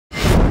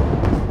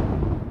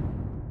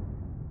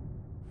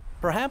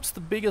Perhaps the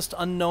biggest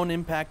unknown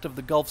impact of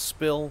the Gulf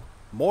spill,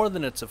 more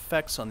than its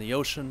effects on the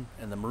ocean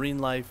and the marine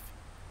life,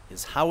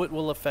 is how it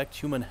will affect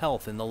human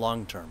health in the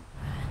long term.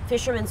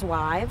 Fishermen's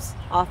wives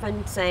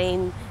often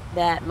saying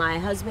that my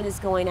husband is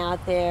going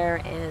out there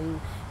and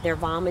they're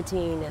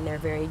vomiting and they're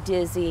very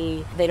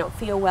dizzy. They don't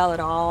feel well at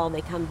all. They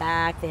come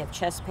back, they have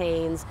chest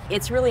pains.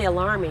 It's really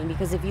alarming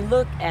because if you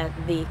look at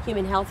the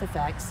human health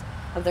effects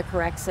of the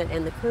Corexit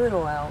and the crude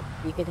oil,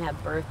 you can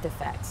have birth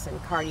defects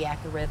and cardiac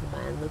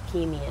arrhythmia and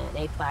leukemia and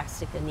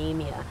aplastic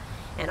anemia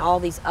and all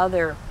these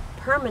other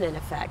permanent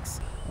effects.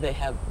 They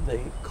have the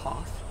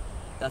cough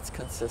that's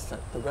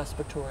consistent, the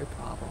respiratory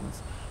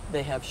problems,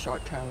 they have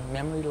short-term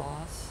memory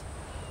loss,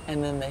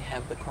 and then they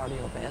have the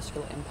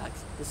cardiovascular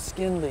impacts, the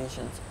skin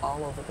lesions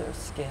all over their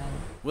skin.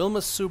 Wilma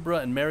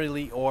Subra and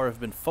Marylee Orr have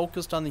been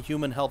focused on the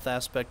human health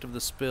aspect of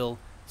the spill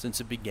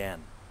since it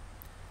began.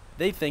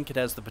 They think it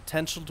has the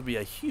potential to be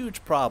a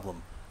huge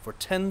problem for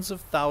tens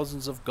of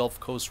thousands of Gulf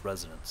Coast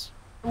residents.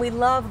 We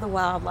love the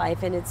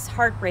wildlife, and it's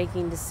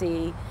heartbreaking to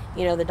see,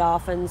 the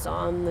dolphins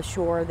on the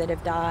shore that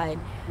have died,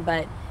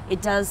 but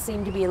it does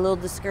seem to be a little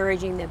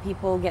discouraging that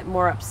people get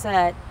more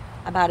upset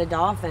about a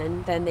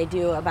dolphin than they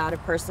do about a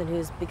person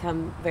who's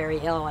become very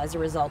ill as a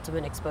result of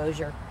an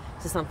exposure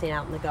to something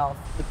out in the Gulf.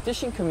 The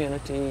fishing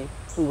community,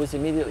 who was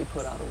immediately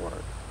put out of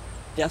work,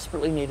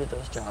 desperately needed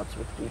those jobs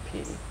with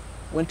BP,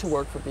 went to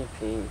work for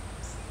BP,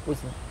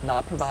 was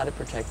not provided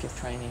protective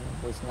training,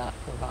 was not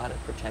provided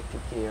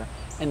protective gear,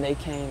 and they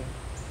came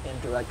in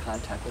direct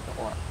contact with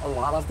the oil. A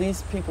lot of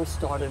these people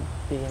started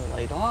being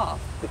laid off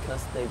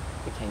because they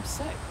became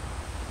sick.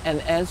 And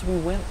as we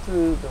went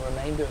through the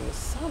remainder of the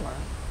summer,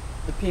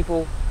 the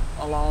people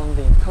along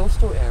the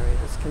coastal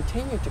areas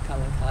continued to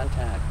come in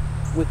contact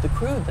with the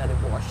crude that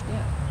had washed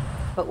in.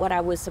 But what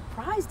I was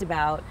surprised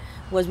about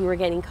was we were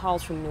getting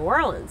calls from New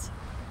Orleans.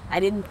 I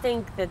didn't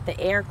think that the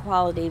air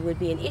quality would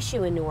be an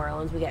issue in New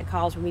Orleans. We get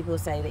calls from people who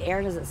say the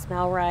air doesn't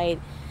smell right,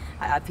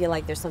 I feel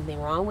like there's something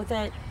wrong with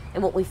it.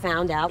 And what we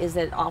found out is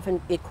that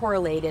often it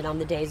correlated on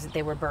the days that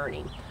they were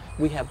burning.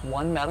 We have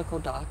one medical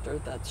doctor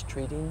that's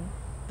treating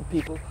the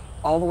people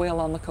all the way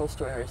along the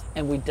coastal areas,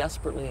 and we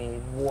desperately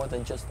need more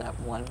than just that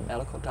one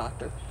medical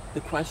doctor.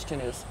 The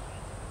question is,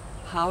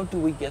 how do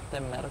we get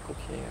them medical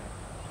care?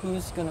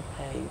 Who's going to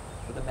pay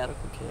for the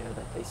medical care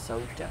that they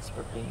so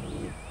desperately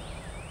need?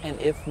 And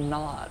if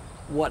not,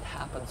 what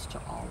happens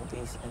to all of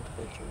these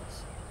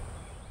individuals?